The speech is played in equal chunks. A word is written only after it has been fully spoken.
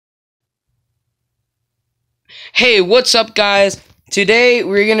Hey, what's up, guys? Today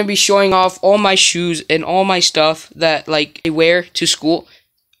we're gonna be showing off all my shoes and all my stuff that I wear to school.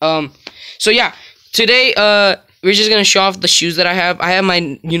 So yeah, today we're just gonna show off the shoes that I have. I have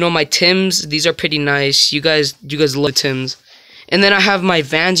my my Tims. These are pretty nice. You guys love Tims. And then I have my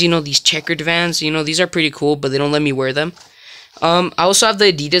Vans. These checkered Vans. These are pretty cool, but they don't let me wear them. I also have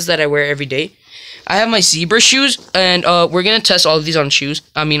the Adidas that I wear every day. I have my zebra shoes, and we're gonna test all of these on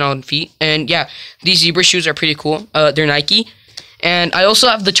on feet. And yeah, these zebra shoes are pretty cool. They're Nike. And I also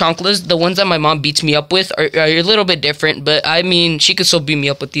have the chanclas. The ones that my mom beats me up with are a little bit different, but I mean, she could still beat me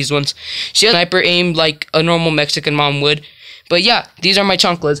up with these ones. She has sniper aim like a normal Mexican mom would. But yeah, these are my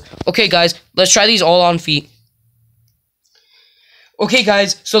chanclas. Okay, guys, let's try these all on feet. Okay,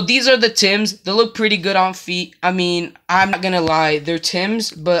 guys, so these are the Tims. They look pretty good on feet. I mean, I'm not gonna lie, they're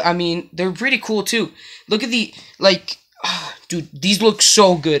Tims, but I mean, they're pretty cool too. Look at the, dude, these look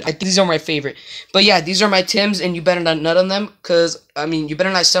so good. I think these are my favorite. But yeah, these are my Tims, and you better not nut on them, because, I mean, you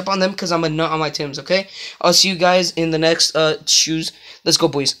better not step on them, because I'm a nut on my Tims, okay? I'll see you guys in the next shoes. Let's go,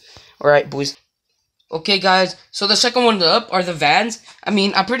 boys. Alright, boys. Okay, guys, so the second one up are the Vans. I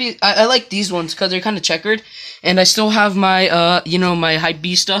mean, I like these ones because they're kind of checkered, and I still have my, my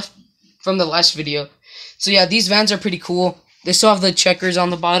Hypebeast stuff from the last video. So yeah, these Vans are pretty cool. They still have the checkers on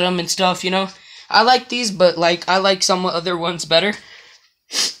the bottom and stuff, I like these, but, I like some other ones better.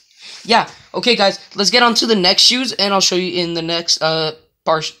 Yeah, okay, guys, let's get on to the next shoes, and I'll show you in the next,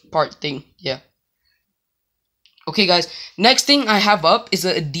 part thing, yeah. Okay, guys, next thing I have up is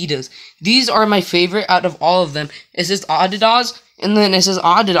the Adidas. These are my favorite out of all of them. It says Adidas, and then it says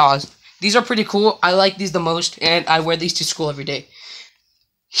Adidas. These are pretty cool. I like these the most, and I wear these to school every day.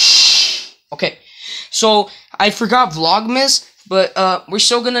 Okay, so I forgot Vlogmas, but we're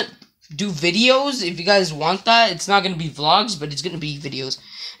still gonna do videos if you guys want that. It's not gonna be vlogs, but it's gonna be videos.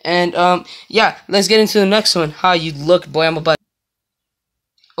 And yeah, let's get into the next one. How you look, boy, I'm a butt.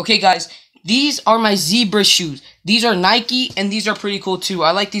 Okay, guys. These are my zebra shoes. These are Nike, and these are pretty cool too.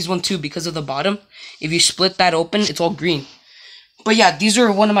 I like these one too because of the bottom. If you split that open, it's all green. But yeah, these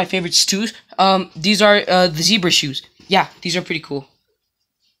are one of my favorites too. These are the zebra shoes. Yeah, these are pretty cool.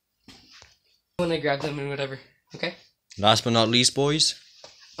 When I grab them and whatever. Okay. Last but not least, boys.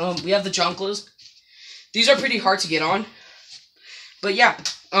 We have the chanclas. These are pretty hard to get on. But yeah,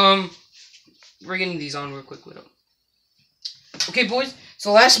 we're getting these on real quick with them. Okay, boys,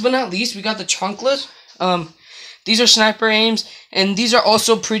 so last but not least, we got the chanclas. These are sniper aims, and these are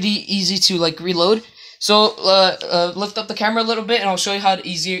also pretty easy to, reload. So, lift up the camera a little bit, and I'll show you how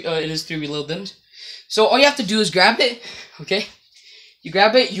easy it is to reload them. So, all you have to do is grab it, okay? You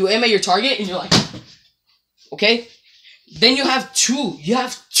grab it, you aim at your target, and you're like, okay? Then you have two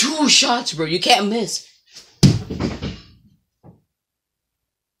shots, bro. You can't miss.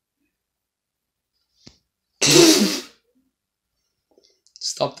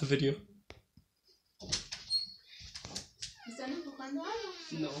 Stop the video.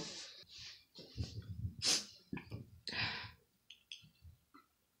 No.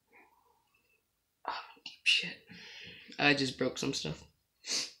 Oh, deep shit. I just broke some stuff.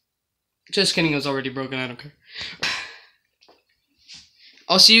 Just kidding, it was already broken. I don't care.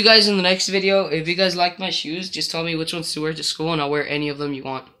 I'll see you guys in the next video. If you guys like my shoes, just tell me which ones to wear to school, and I'll wear any of them you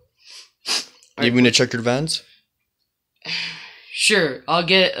want. Right. You mean the checkered Vans? Sure, I'll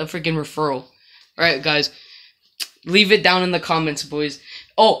get a freaking referral. Alright, guys. Leave it down in the comments, boys.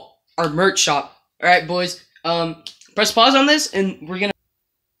 Oh, our merch shop. Alright, boys. Press pause on this, and we're gonna...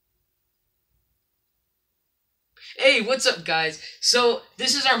 Hey, what's up, guys? So,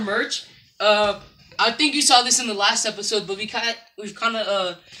 this is our merch. I think you saw this in the last episode, but we've kind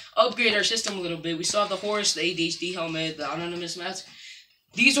of upgraded our system a little bit. We still have the horse, the ADHD helmet, the anonymous mask.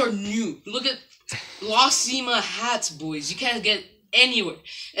 These are new. Look at La Cima hats, boys. You can't get anywhere.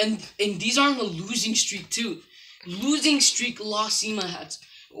 And these are on a losing streak too. Losing streak La Cima hats.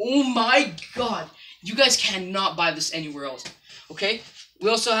 Oh my god. You guys cannot buy this anywhere else. Okay? We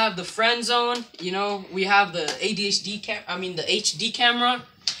also have the friend zone, we have the the HD camera.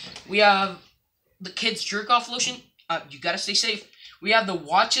 We have the kids jerk off lotion. You gotta stay safe. We have the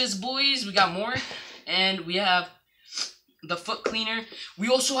watches, boys. We got more. And we have the foot cleaner. We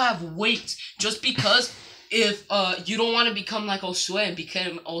also have weights, just because if you don't want to become all sweat and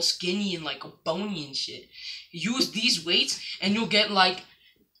become all skinny and bony and shit, use these weights and you'll get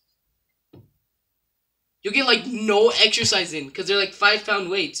no exercise in, because they're 5-pound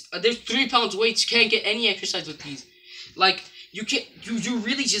weights. They're 3 pounds weights. You can't get any exercise with these. You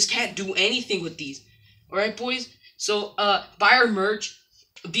really just can't do anything with these. All right, boys. So buy our merch.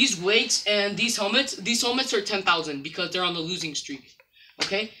 These weights and these helmets are 10,000 because they're on the losing streak.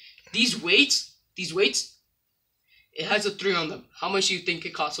 Okay? These weights It has a 3 on them. How much do you think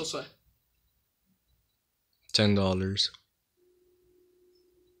it costs, Josue? $10.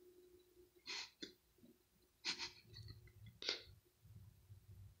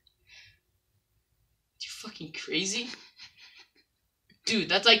 You fucking crazy? Dude,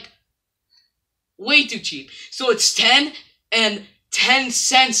 that's like way too cheap. So it's 10 and 10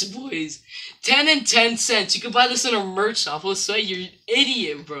 cents, boys. 10 and 10 cents. You can buy this in a merch shop. Josue, you're an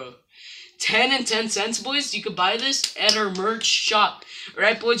idiot, bro. 10 and 10 cents, boys. You could buy this at our merch shop.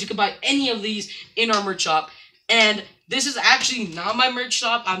 Alright, boys? You can buy any of these in our merch shop. And this is actually not my merch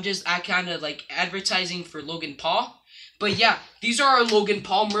shop. I kind of like advertising for Logan Paul. But yeah, these are our Logan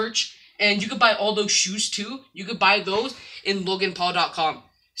Paul merch. And you could buy all those shoes too. You could buy those in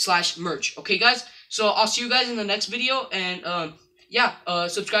loganpaul.com/merch. Okay, guys? So I'll see you guys in the next video. And yeah,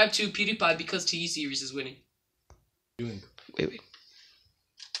 subscribe to PewDiePie because TE series is winning. Wait. What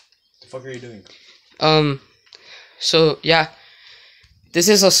The fuck are you doing? So yeah, this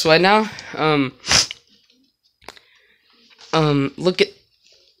is a sweat now. Look at,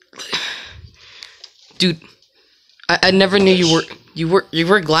 dude. I never knew you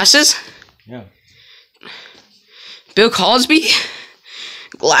wear glasses. Yeah. Bill Cosby,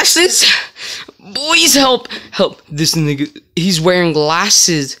 glasses. Boys, help! This nigga, he's wearing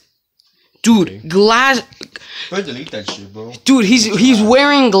glasses, dude. Bro, delete that shit, bro. Dude, he's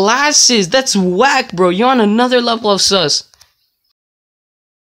wearing glasses. That's whack, bro. You're on another level of sus.